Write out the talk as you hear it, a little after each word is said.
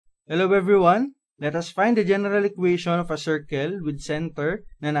Hello everyone! Let us find the general equation of a circle with center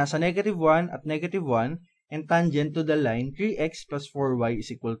na nasa -1 at -1 and tangent to the line 3x plus 4y is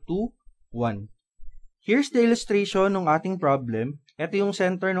equal to 1. Here's the illustration ng ating problem. Ito yung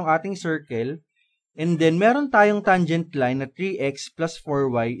center ng ating circle. And then meron tayong tangent line na 3x plus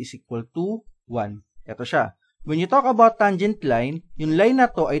 4y is equal to 1. Ito siya. When you talk about tangent line, yung line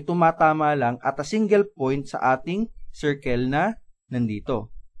na to ay tumatama lang at a single point sa ating circle na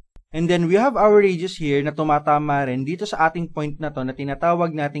nandito. And then we have our radius here na tumatama rin dito sa ating point na to na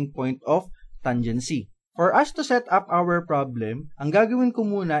tinatawag nating point of tangency. For us to set up our problem, ang gagawin ko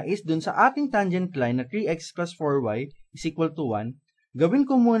muna is dun sa ating tangent line na 3x plus 4y is equal to 1, gawin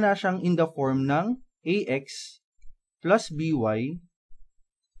ko muna siyang in the form ng ax plus by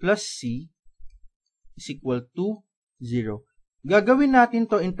plus c is equal to 0. Gagawin natin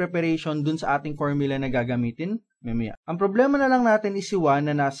to in preparation dun sa ating formula na gagamitin mamaya. Ang problema na lang natin is si 1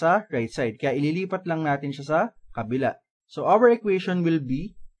 na nasa right side, kaya ililipat lang natin siya sa kabila. So our equation will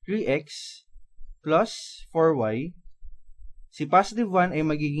be 3x plus 4y. Si positive 1 ay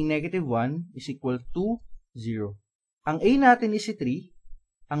magiging negative 1 is equal to 0. Ang a natin is si 3,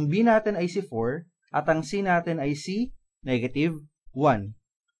 ang b natin ay si 4, at ang c natin ay si negative 1.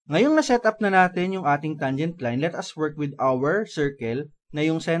 Ngayong na-set up na natin yung ating tangent line, let us work with our circle na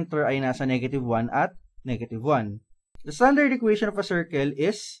yung center ay nasa negative 1 at negative 1. The standard equation of a circle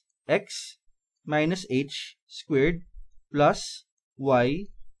is x minus h squared plus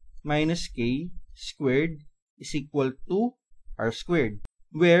y minus k squared is equal to r squared,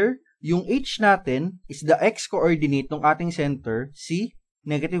 where yung h natin is the x-coordinate ng ating center, c,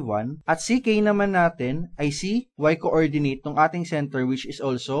 negative 1, at ck naman natin ay si y-coordinate ng ating center, which is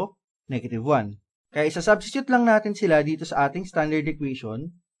also negative 1. Kaya isa-substitute lang natin sila dito sa ating standard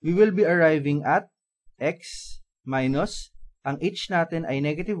equation. We will be arriving at x minus, ang h natin ay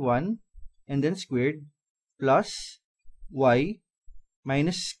negative 1, and then squared, plus y,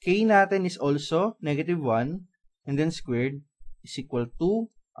 minus k natin is also negative 1, and then squared, is equal to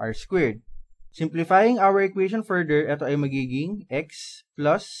r squared. Simplifying our equation further, ito ay magiging x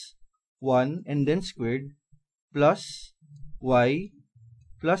plus 1, and then squared, plus y,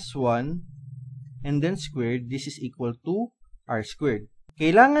 plus 1, and then squared, this is equal to r squared.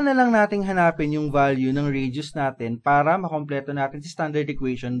 Kailangan na lang nating hanapin yung value ng radius natin para makompleto natin si standard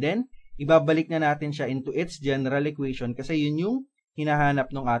equation. Then, ibabalik na natin siya into its general equation kasi yun yung hinahanap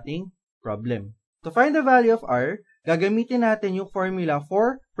ng ating problem. To find the value of r, gagamitin natin yung formula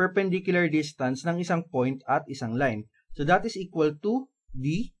for perpendicular distance ng isang point at isang line. So, that is equal to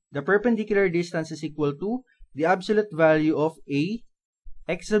d. The perpendicular distance is equal to the absolute value of a,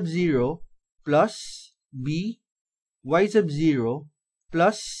 x sub 0, plus b, y sub 0,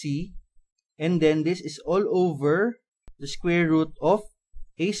 plus c, and then this is all over the square root of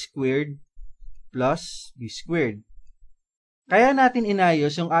a squared plus b squared. Kaya natin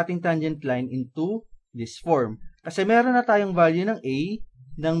inayos yung ating tangent line into this form. Kasi meron na tayong value ng a,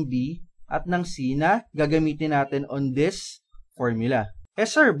 ng b, at ng c na gagamitin natin on this formula. Eh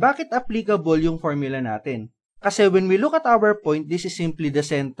sir, bakit applicable yung formula natin? Kasi when we look at our point, this is simply the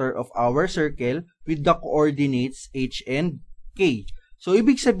center of our circle with the coordinates h and k. So,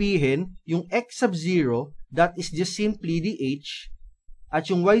 ibig sabihin, yung x sub 0, that is just simply the h, at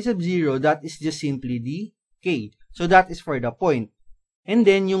yung y sub 0, that is just simply the k. So, that is for the point. And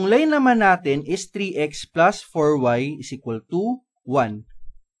then, yung line naman natin is 3x plus 4y is equal to 1.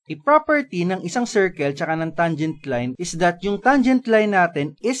 A property ng isang circle tsaka ng tangent line is that yung tangent line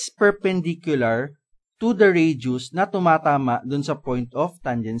natin is perpendicular to the radius na tumatama dun sa point of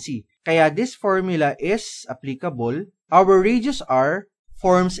tangency. Kaya this formula is applicable. Our radius r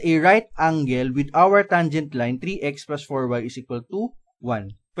forms a right angle with our tangent line 3x plus 4y is equal to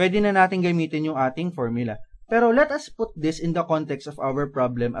 1. Pwede na natin gamitin yung ating formula. Pero let us put this in the context of our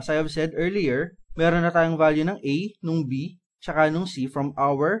problem. As I have said earlier, meron na tayong value ng a, nung b, tsaka nung c from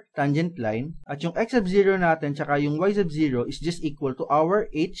our tangent line. At yung x sub 0 natin tsaka yung y sub 0 is just equal to our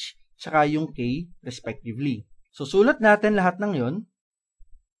h tsaka yung k respectively. So sulat natin lahat ng yon.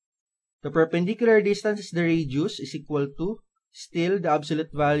 The perpendicular distance is the radius is equal to still the absolute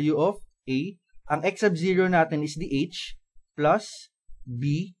value of a. Ang x sub 0 natin is the h plus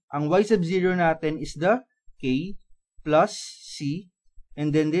b. Ang y sub 0 natin is the k plus c.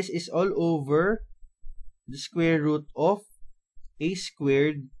 And then this is all over the square root of a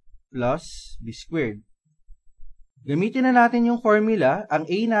squared plus b squared. Gamitin na natin yung formula. Ang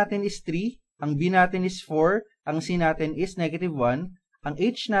a natin is 3, ang b natin is 4, ang c natin is negative 1, ang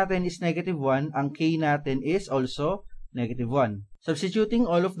h natin is negative 1, ang k natin is also negative 1. Substituting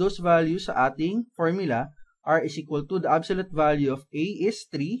all of those values sa ating formula, r is equal to the absolute value of a is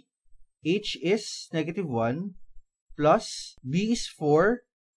 3, h is negative 1, plus b is 4,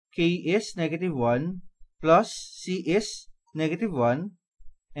 k is negative 1, plus c is negative 1,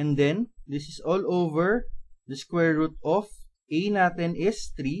 and then this is all over the square root of a natin is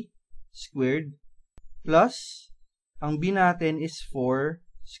 3 squared, plus ang b natin is 4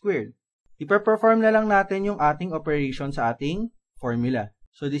 squared. Ipa-perform na lang natin yung ating operation sa ating formula.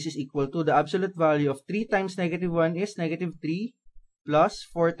 So this is equal to the absolute value of 3 times negative 1 is negative 3, plus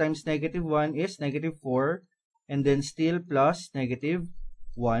 4 times negative 1 is negative 4, and then still plus negative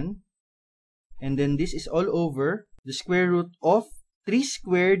 1. And then this is all over the square root of 3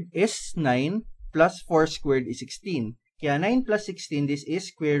 squared is 9, plus 4 squared is 16. Kaya 9 plus 16, this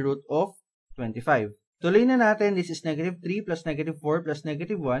is square root of 25. Tuloy na natin, this is negative 3 plus negative 4 plus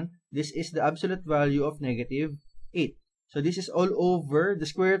negative 1. This is the absolute value of negative 8. So this is all over, the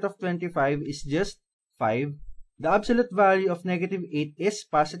square root of 25 is just 5. The absolute value of negative 8 is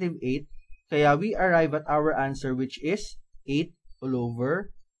positive 8. Kaya we arrive at our answer, which is 8 all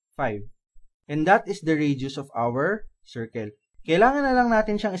over 5. And that is the radius of our circle. Kailangan na lang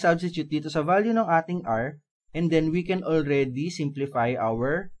natin siyang i-substitute dito sa value ng ating r, and then we can already simplify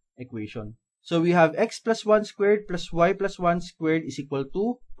our equation. So we have x plus 1 squared plus y plus 1 squared is equal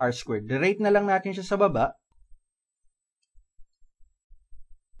to r squared. Direct na lang natin siya sa baba.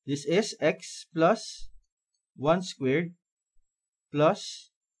 This is x plus 1 squared plus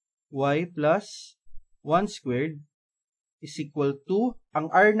y plus 1 squared is equal to,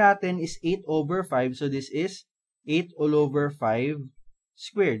 ang r natin is 8 over 5, so this is 8 all over 5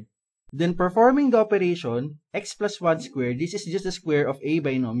 squared. Then performing the operation, x plus 1 squared, this is just the square of a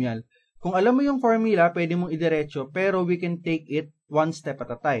binomial. Kung alam mo yung formula, pwede mong idiretso, pero we can take it one step at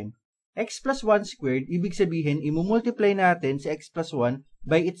a time. X plus 1 squared, ibig sabihin, imumultiply natin si x plus 1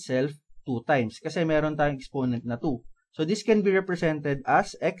 by itself 2 times, kasi meron tayong exponent na 2. So this can be represented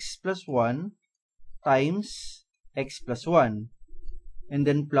as x plus 1 times x plus 1. And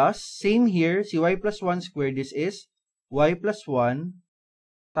then plus, same here, si y plus 1 squared, this is y plus 1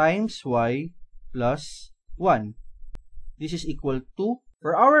 times y plus 1. This is equal to,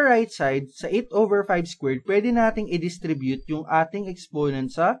 for our right side, sa 8 over 5 squared, pwede nating i-distribute yung ating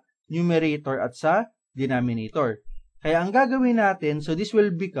exponent sa numerator at sa denominator. Kaya ang gagawin natin, so this will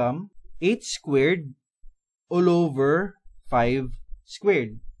become 8 squared all over 5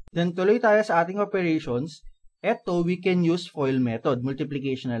 squared. Then tuloy tayo sa ating operations. Eto, we can use FOIL method.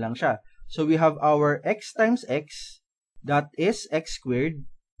 Multiplication na lang siya. So we have our x times x, that is x squared.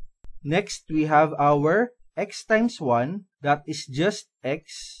 Next, we have our x times 1, that is just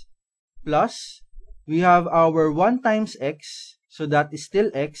x, plus, we have our 1 times x, so that is still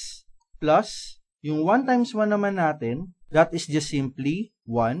x, plus, yung 1 times 1 naman natin, that is just simply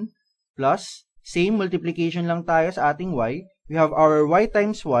 1, plus, same multiplication lang tayo sa ating y, we have our y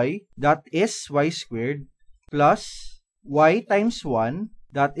times y, that is y squared, plus, y times 1,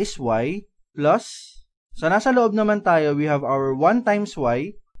 that is y, plus, sa nasa loob naman tayo, we have our 1 times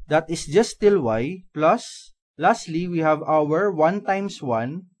y, that is just still y, plus, lastly, we have our 1 times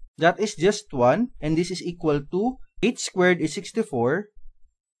 1, that is just 1, and this is equal to 8 squared is 64,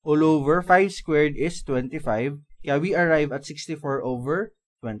 all over 5 squared is 25, kaya we arrive at 64 over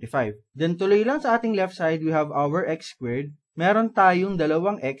 25. Then tuloy lang sa ating left side, we have our x squared, meron tayong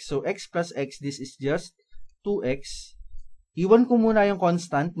dalawang x, so x plus x, this is just 2x. Iwan ko muna yung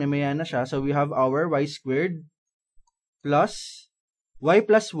constant, mamaya na siya, so we have our y squared, plus y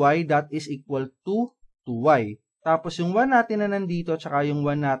plus y, that is equal to 2y. Tapos yung 1 natin na nandito, tsaka yung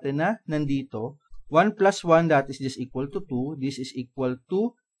 1 natin na nandito, 1 plus 1, that is just equal to 2. This is equal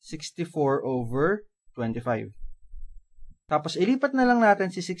to 64 over 25. Tapos ilipat na lang natin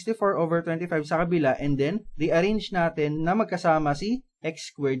si 64 over 25 sa kabila, and then rearrange natin na magkasama si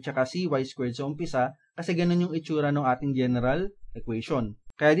x squared tsaka si y squared sa umpisa, kasi ganun yung itsura ng ating general equation.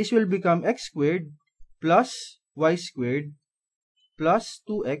 Kaya this will become x squared plus y squared plus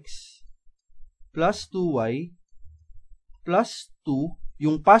 2x plus 2y plus 2.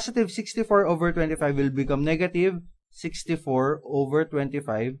 Yung positive 64 over 25 will become negative 64 over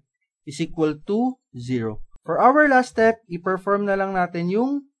 25 is equal to 0. For our last step, i-perform na lang natin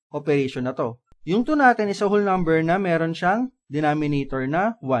yung operation na to. Yung 2 natin is a whole number na meron siyang denominator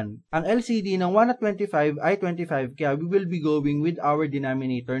na 1. Ang LCD ng 1 at 25 ay 25, kaya we will be going with our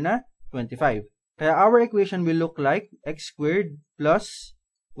denominator na 25. Kaya our equation will look like x squared plus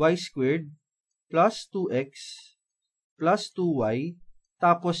y squared plus 2x plus 2y.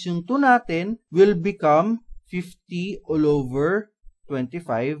 Tapos yung 2 natin will become 50 all over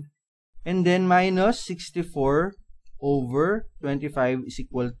 25. And then minus 64 over 25 is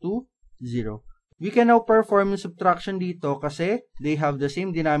equal to 0. We can now perform yung subtraction dito kasi they have the same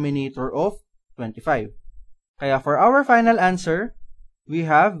denominator of 25. Kaya for our final answer, we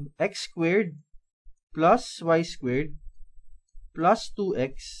have x squared plus y squared plus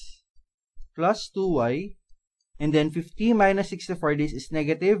 2x plus 2y, and then 50 minus 64 days is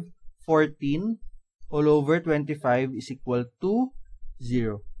negative 14 all over 25 is equal to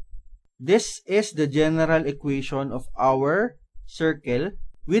 0. This is the general equation of our circle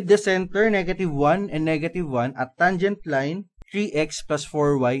with the center negative 1 and negative 1 at tangent line 3x plus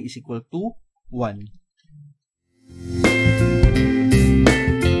 4y is equal to 1.